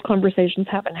because those conversations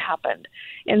haven't happened.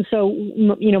 And so,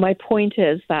 my point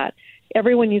is that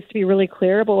everyone needs to be really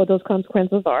clear about what those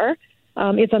consequences are.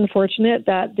 It's unfortunate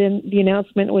that the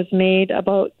announcement was made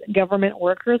about government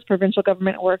workers, provincial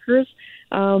government workers,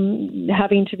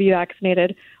 having to be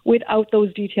vaccinated without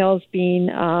those details being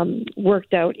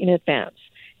worked out in advance.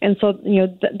 And so,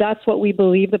 that's what we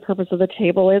believe the purpose of the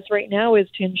table is right now, is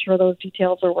to ensure those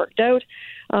details are worked out.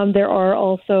 There are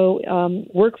also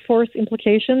workforce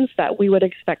implications that we would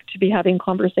expect to be having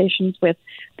conversations with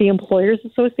the Employers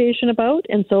Association about.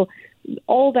 And so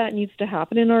all that needs to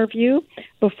happen, in our view,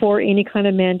 before any kind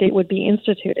of mandate would be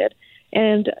instituted.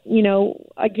 And,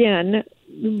 again,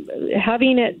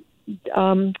 having it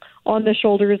on the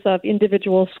shoulders of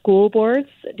individual school boards,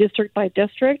 district by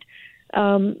district,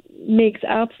 makes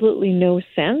absolutely no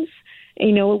sense.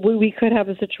 We could have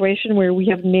a situation where we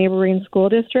have neighboring school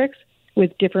districts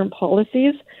with different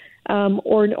policies,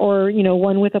 or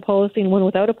one with a policy and one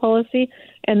without a policy.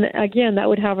 And again, that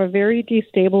would have a very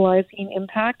destabilizing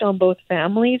impact on both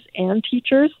families and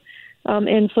teachers.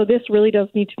 And so this really does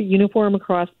need to be uniform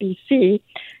across BC.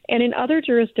 And in other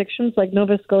jurisdictions like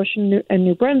Nova Scotia and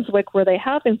New Brunswick, where they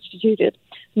have instituted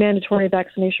mandatory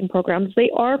vaccination programs,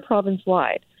 they are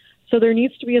province-wide. So there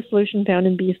needs to be a solution found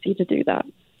in BC to do that.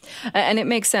 And it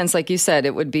makes sense. Like you said,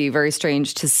 it would be very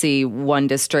strange to see one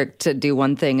district do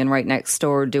one thing and right next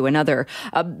door do another.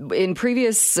 In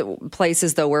previous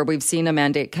places, though, where we've seen a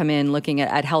mandate come in looking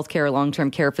at healthcare, long-term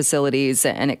care facilities,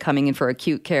 and it coming in for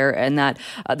acute care, and that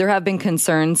there have been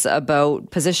concerns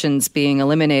about positions being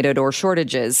eliminated or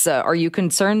shortages. Are you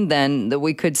concerned then that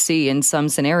we could see in some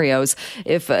scenarios,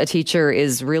 if a teacher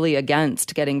is really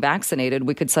against getting vaccinated,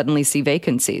 we could suddenly see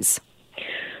vacancies?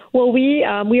 Well, we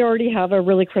already have a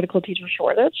really critical teacher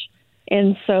shortage.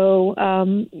 And so,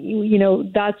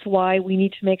 that's why we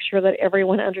need to make sure that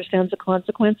everyone understands the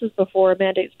consequences before a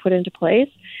mandate is put into place,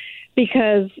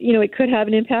 because, it could have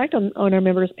an impact on our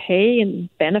members' pay and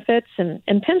benefits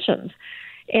and pensions.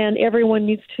 And everyone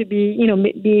needs to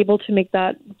be able to make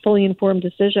that fully informed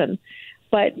decision.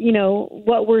 But,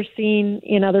 what we're seeing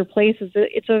in other places,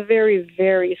 it's a very,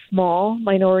 very small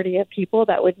minority of people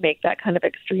that would make that kind of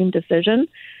extreme decision.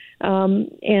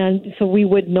 And so we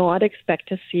would not expect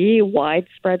to see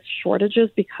widespread shortages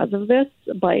because of this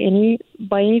by any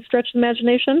stretch of the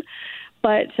imagination.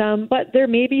 But there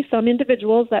may be some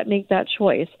individuals that make that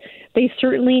choice. They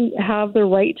certainly have the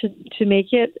right to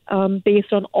make it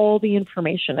based on all the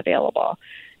information available.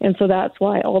 And so that's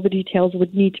why all the details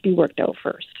would need to be worked out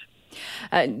first.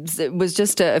 It was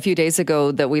just a few days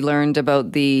ago that we learned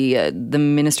about the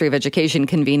Ministry of Education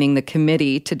convening the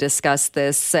committee to discuss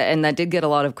this, and that did get a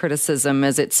lot of criticism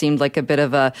as it seemed like a bit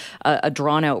of a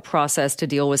drawn-out process to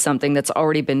deal with something that's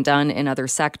already been done in other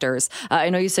sectors. I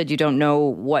know you said you don't know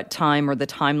what time or the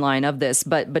timeline of this,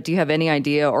 but do you have any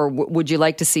idea, or would you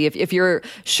like to see, if you're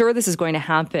sure this is going to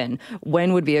happen,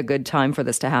 when would be a good time for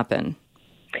this to happen?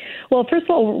 Well, first of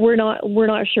all, we're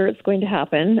not sure it's going to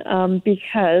happen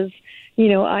because,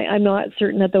 I'm not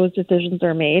certain that those decisions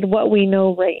are made. What we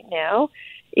know right now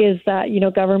is that,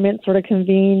 government sort of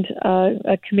convened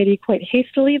a committee quite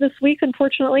hastily this week,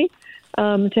 unfortunately,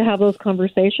 to have those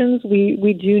conversations.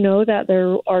 We do know that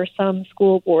there are some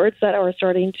school boards that are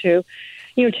starting to,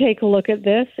 take a look at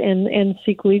this and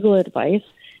seek legal advice.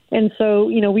 And so,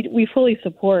 we fully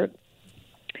support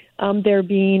there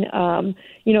being,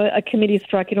 a committee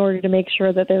struck in order to make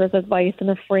sure that there is advice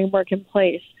and a framework in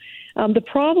place. The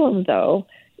problem, though,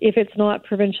 if it's not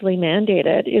provincially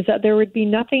mandated, is that there would be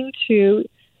nothing to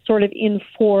sort of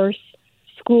enforce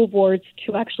school boards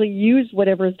to actually use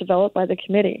whatever is developed by the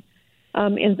committee.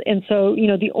 And so,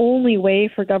 the only way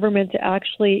for government to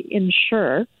actually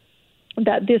ensure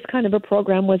that this kind of a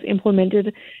program was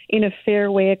implemented in a fair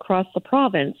way across the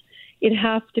province, it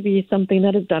has to be something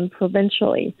that is done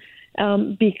provincially,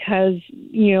 because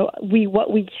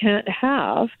what we can't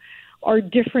have are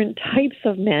different types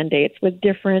of mandates with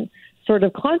different sort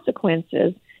of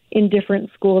consequences in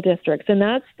different school districts, and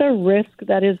that's the risk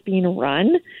that is being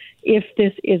run if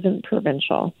this isn't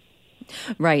provincial.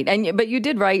 Right. But you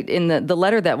did write in the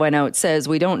letter that went out says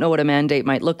we don't know what a mandate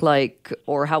might look like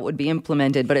or how it would be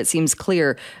implemented, but it seems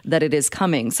clear that it is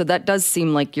coming. So that does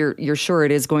seem like you're sure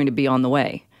it is going to be on the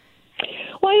way.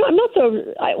 Well, I'm not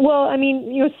so.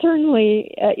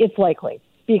 Certainly it's likely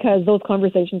because those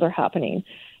conversations are happening.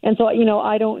 And so,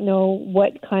 I don't know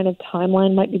what kind of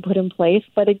timeline might be put in place.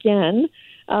 But again,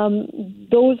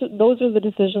 those are the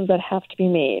decisions that have to be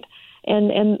made.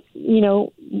 And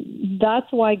that's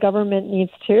why government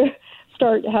needs to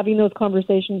start having those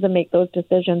conversations and make those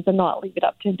decisions and not leave it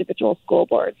up to individual school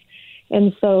boards.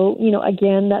 And so,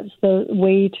 again, that's the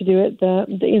way to do it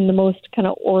in the most kind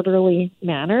of orderly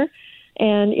manner.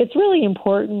 And it's really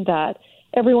important that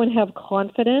everyone have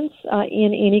confidence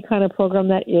in any kind of program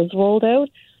that is rolled out.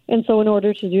 And so in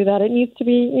order to do that, it needs to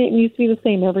be the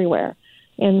same everywhere.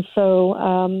 And so,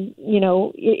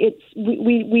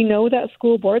 we know that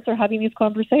school boards are having these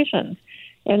conversations.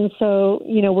 And so,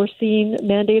 we're seeing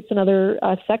mandates in other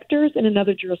sectors and in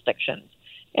other jurisdictions.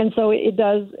 And so it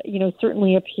does,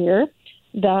 certainly appear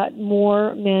that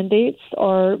more mandates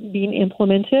are being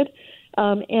implemented.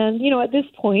 At this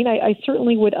point, I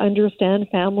certainly would understand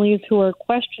families who are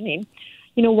questioning,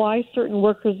 why certain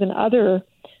workers in other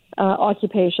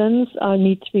occupations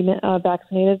need to be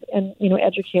vaccinated and,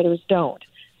 educators don't.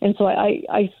 And so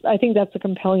I think that's a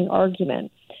compelling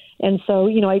argument. And so,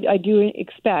 I do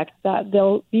expect that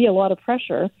there'll be a lot of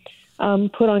pressure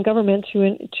put on government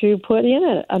to put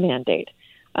in a mandate.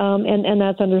 And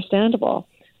that's understandable.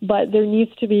 But there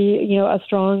needs to be, a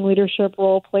strong leadership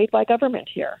role played by government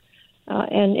here.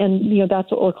 And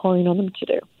that's what we're calling on them to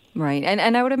do. Right.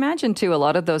 And I would imagine, too, a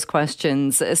lot of those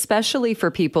questions, especially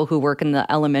for people who work in the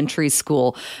elementary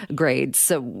school grades,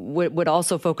 would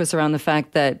also focus around the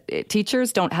fact that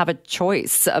teachers don't have a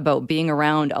choice about being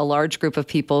around a large group of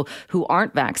people who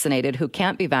aren't vaccinated, who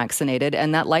can't be vaccinated,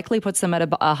 and that likely puts them at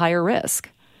a higher risk.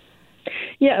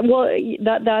 Yeah, well,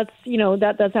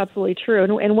 that's absolutely true.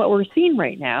 And what we're seeing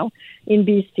right now in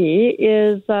BC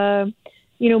is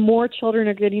more children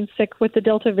are getting sick with the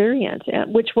Delta variant,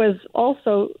 which was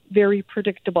also very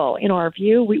predictable in our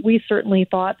view. We certainly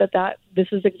thought that this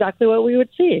is exactly what we would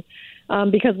see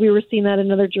because we were seeing that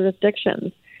in other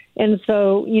jurisdictions. And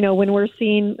so, when we're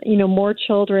seeing, more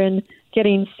children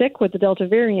getting sick with the Delta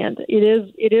variant,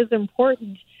 it is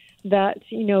important that,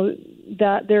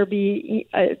 that there be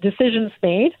decisions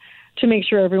made to make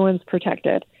sure everyone's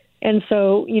protected. And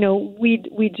so,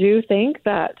 we do think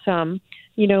that,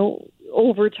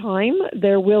 over time,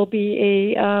 there will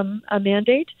be a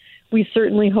mandate. We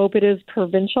certainly hope it is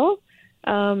provincial.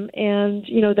 And,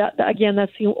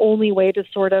 that's the only way to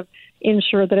sort of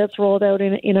ensure that it's rolled out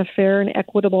in a fair and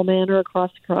equitable manner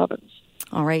across the province.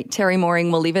 All right, Terry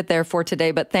Mooring, we'll leave it there for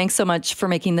today, but thanks so much for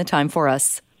making the time for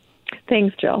us.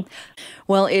 Thanks, Jill.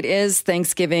 Well, it is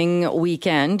Thanksgiving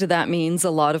weekend. That means a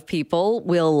lot of people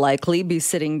will likely be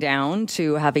sitting down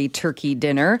to have a turkey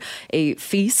dinner, a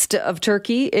feast of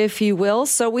turkey, if you will.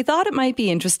 So we thought it might be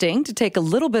interesting to take a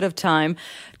little bit of time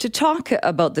to talk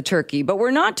about the turkey. But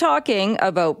we're not talking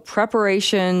about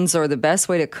preparations or the best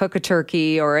way to cook a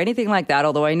turkey or anything like that,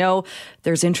 although I know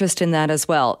there's interest in that as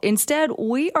well. Instead,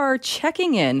 we are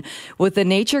checking in with the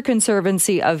Nature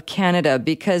Conservancy of Canada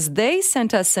because they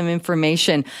sent us some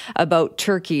information about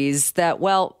turkeys that,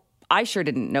 well, I sure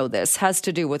didn't know this, has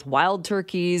to do with wild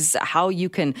turkeys, how you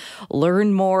can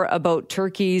learn more about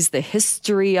turkeys, the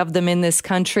history of them in this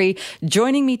country.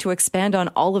 Joining me to expand on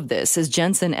all of this is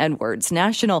Jensen Edwards,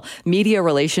 National Media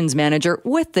Relations Manager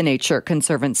with the Nature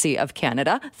Conservancy of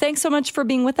Canada. Thanks so much for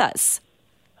being with us.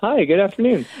 Hi, good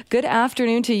afternoon. Good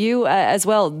afternoon to you as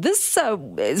well. This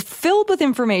is filled with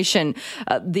information,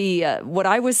 what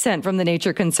I was sent from the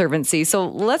Nature Conservancy. So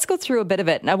let's go through a bit of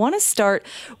it. And I want to start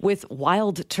with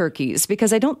wild turkeys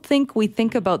because I don't think we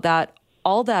think about that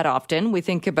all that often. We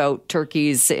think about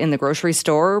turkeys in the grocery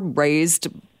store, raised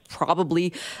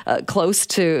probably close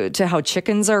to how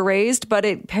chickens are raised. But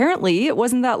apparently it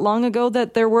wasn't that long ago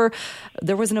that there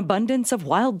was an abundance of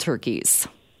wild turkeys.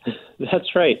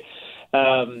 That's right.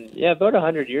 About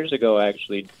 100 years ago,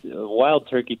 actually, the wild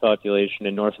turkey population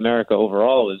in North America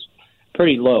overall was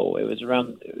pretty low. It was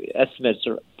estimates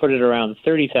put it around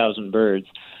 30,000 birds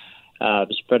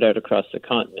spread out across the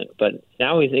continent. But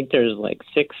now we think there's like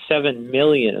 6-7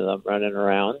 million of them running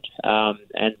around.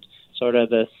 And sort of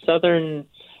the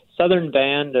southern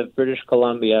band of British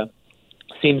Columbia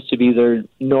seems to be their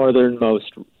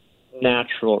northernmost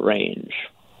natural range.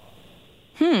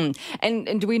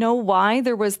 And do we know why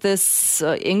there was this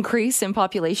increase in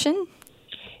population?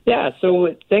 Yeah,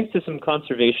 so thanks to some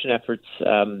conservation efforts,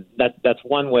 that's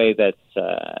one way that,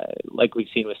 like we've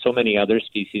seen with so many other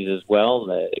species as well,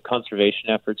 the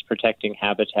conservation efforts, protecting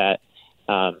habitat,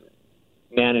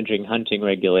 managing hunting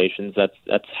regulations.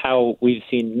 That's how we've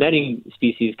seen many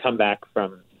species come back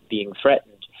from being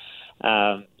threatened.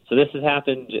 So this has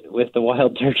happened with the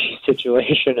wild turkey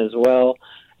situation as well.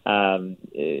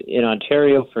 In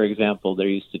Ontario, for example, there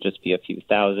used to just be a few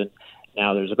thousand.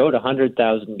 Now there's about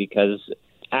 100,000 because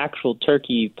actual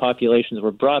turkey populations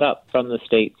were brought up from the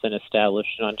States and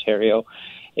established in Ontario.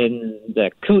 In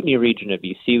the Kootenay region of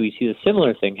BC, we see a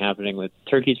similar thing happening with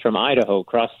turkeys from Idaho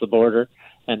across the border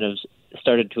and have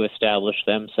started to establish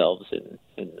themselves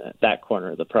in that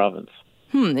corner of the province.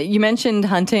 You mentioned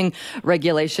hunting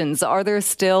regulations. Are there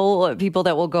still people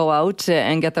that will go out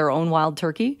and get their own wild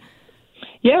turkey?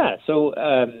 Yeah, so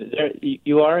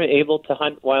you are able to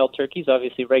hunt wild turkeys.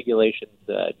 Obviously, regulations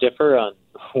differ on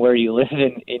where you live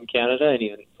in Canada and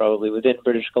even probably within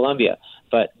British Columbia.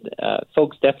 But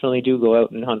folks definitely do go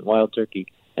out and hunt wild turkey.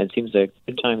 And it seems a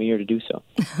good time of year to do so.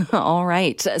 All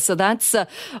right. So that's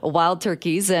wild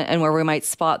turkeys and where we might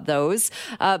spot those.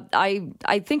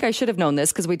 I think I should have known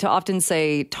this because we often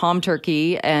say tom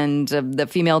turkey and the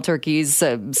female turkeys,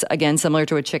 again, similar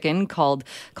to a chicken, called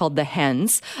the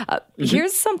hens.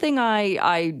 Here's something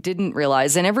I didn't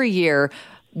realize. And every year,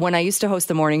 when I used to host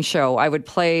the morning show, I would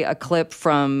play a clip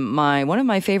from one of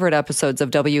my favorite episodes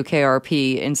of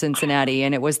WKRP in Cincinnati,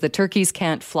 and it was the Turkeys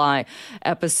Can't Fly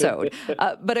episode.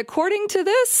 But according to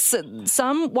this,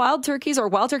 some wild turkeys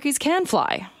can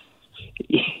fly.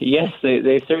 Yes,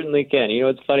 they certainly can. You know,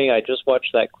 it's funny, I just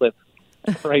watched that clip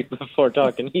right before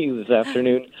talking to you this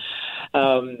afternoon.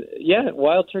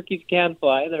 Wild turkeys can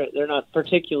fly. They're not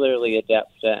particularly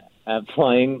adept at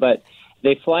flying, but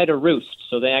they fly to roost,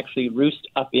 so they actually roost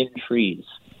up in trees.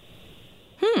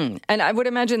 And I would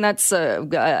imagine that's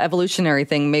an evolutionary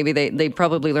thing. Maybe they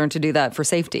probably learned to do that for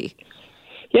safety.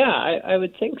 Yeah, I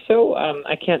would think so.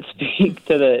 I can't speak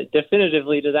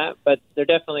definitively to that, but there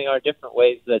definitely are different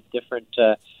ways that different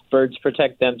birds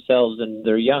protect themselves and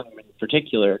their young in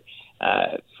particular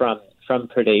from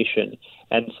predation.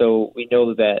 And so we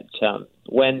know that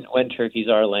when turkeys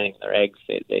are laying their eggs,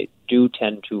 they do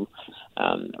tend to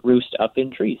roost up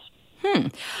in trees.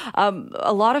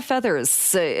 A lot of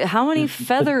feathers. How many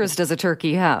feathers does a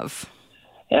turkey have?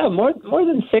 Yeah, more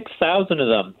than 6,000 of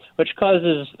them, which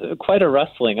causes quite a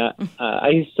rustling. I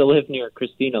used to live near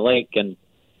Christina Lake, and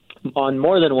on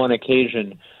more than one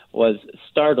occasion was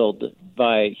startled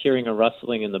by hearing a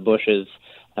rustling in the bushes,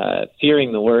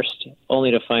 fearing the worst,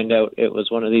 only to find out it was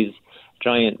one of these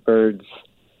giant birds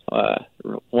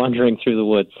wandering through the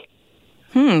woods.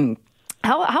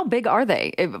 How big are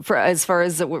they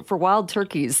for wild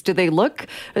turkeys? Do they look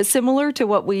similar to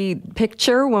what we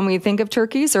picture when we think of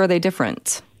turkeys, or are they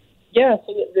different? Yeah,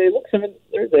 so they look similar.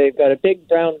 They've got a big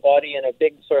brown body and a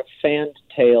big sort of fanned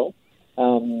tail,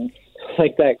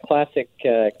 like that classic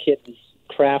kid's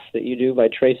craft that you do by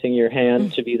tracing your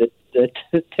hand to be the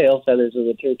tail feathers of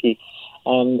the turkey.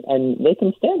 And they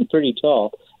can stand pretty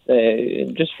tall.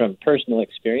 Just from personal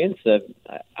experience,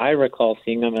 I recall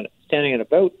seeing them standing at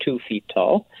about 2 feet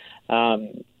tall.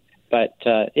 But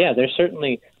they're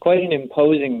certainly quite an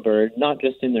imposing bird, not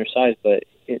just in their size, but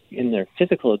in their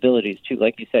physical abilities, too.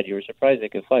 Like you said, you were surprised they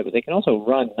could fly, but they can also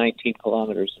run 19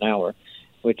 kilometers an hour,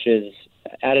 which is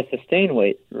at a sustained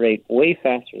rate way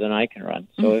faster than I can run.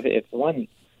 So if one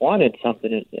wanted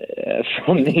something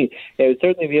from me, they would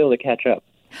certainly be able to catch up.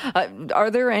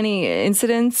 Are there any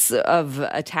incidents of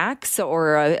attacks,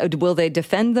 or will they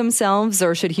defend themselves,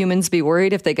 or should humans be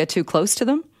worried if they get too close to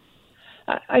them?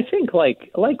 I think, like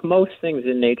most things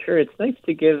in nature, it's nice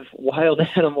to give wild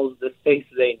animals the space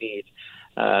they need.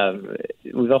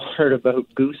 We've all heard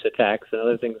about goose attacks and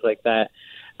other things like that.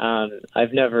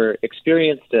 I've never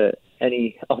experienced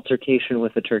any altercation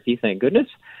with a turkey, thank goodness.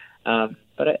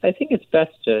 But I think it's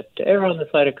best to err on the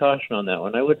side of caution on that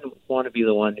one. I wouldn't want to be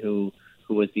the one who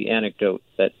was the anecdote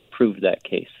that proved that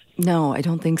case. No, I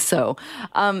don't think so.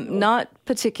 Not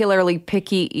particularly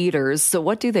picky eaters. So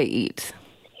what do they eat?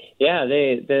 Yeah,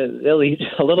 they'll eat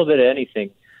a little bit of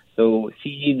anything. So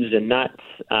seeds and nuts,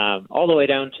 all the way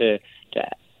down to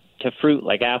fruit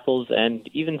like apples, and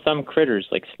even some critters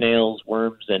like snails,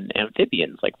 worms, and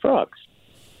amphibians like frogs.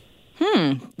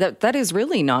 That is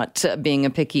really not being a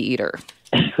picky eater.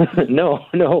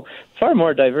 No, far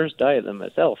more diverse diet than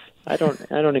myself. I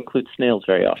don't include snails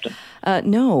very often.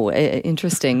 No,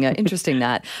 interesting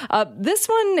that. This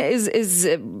one is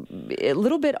a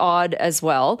little bit odd as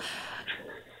well.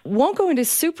 Won't go into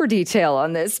super detail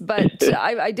on this, but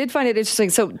I did find it interesting.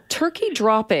 So turkey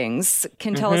droppings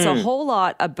can tell us a whole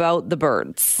lot about the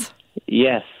birds.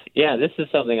 Yes. Yeah, this is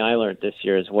something I learned this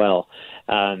year as well.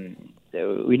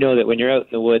 We know that when you're out in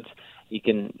the woods, you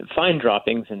can find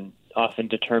droppings and often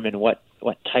determine what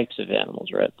types of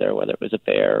animals are out there, whether it was a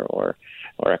bear or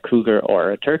a cougar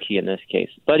or a turkey in this case.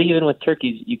 But even with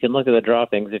turkeys, you can look at the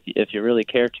droppings if you really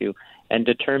care to and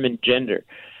determine gender.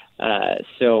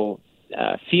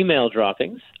 Female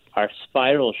droppings are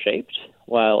spiral-shaped,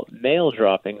 while male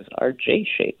droppings are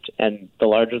J-shaped. And the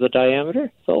larger the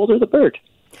diameter, the older the bird.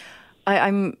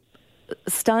 I'm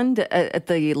stunned at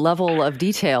the level of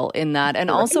detail in that,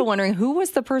 and also wondering who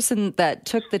was the person that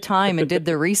took the time and did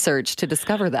the research to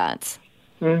discover that.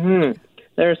 There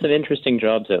are some interesting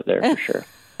jobs out there for sure.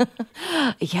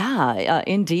 Yeah,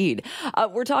 indeed.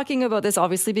 We're talking about this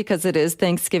obviously because it is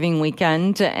Thanksgiving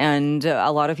weekend, and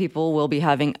a lot of people will be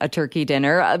having a turkey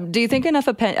dinner. Do you think enough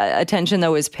attention,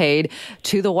 though, is paid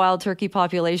to the wild turkey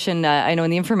population? I know in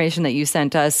the information that you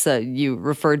sent us, you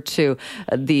referred to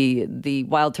the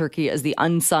wild turkey as the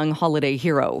unsung holiday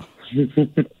hero.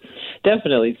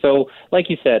 Definitely. So,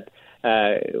 like you said,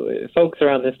 folks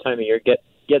around this time of year get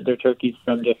their turkeys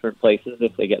from different places,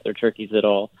 if they get their turkeys at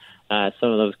all.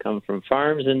 Some of those come from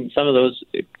farms, and some of those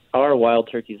are wild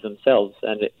turkeys themselves.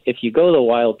 And if you go the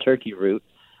wild turkey route,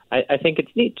 I think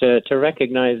it's neat to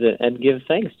recognize it and give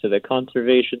thanks to the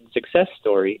conservation success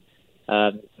story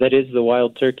that is the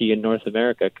wild turkey in North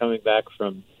America, coming back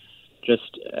from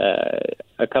just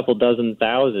a couple dozen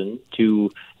thousand to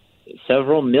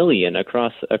several million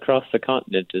across the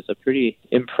continent is a pretty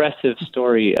impressive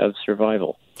story of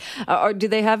survival. Do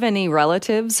they have any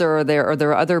relatives, or are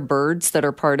there other birds that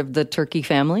are part of the turkey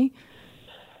family?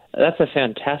 That's a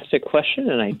fantastic question,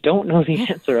 and I don't know the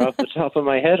answer off the top of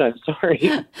my head. I'm sorry.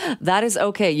 That is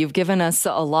okay. You've given us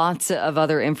a lot of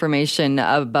other information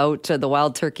about the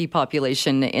wild turkey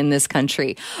population in this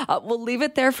country. We'll leave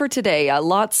it there for today.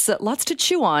 Lots to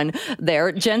chew on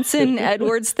there. Jensen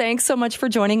Edwards, thanks so much for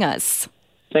joining us.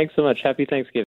 Thanks so much. Happy Thanksgiving.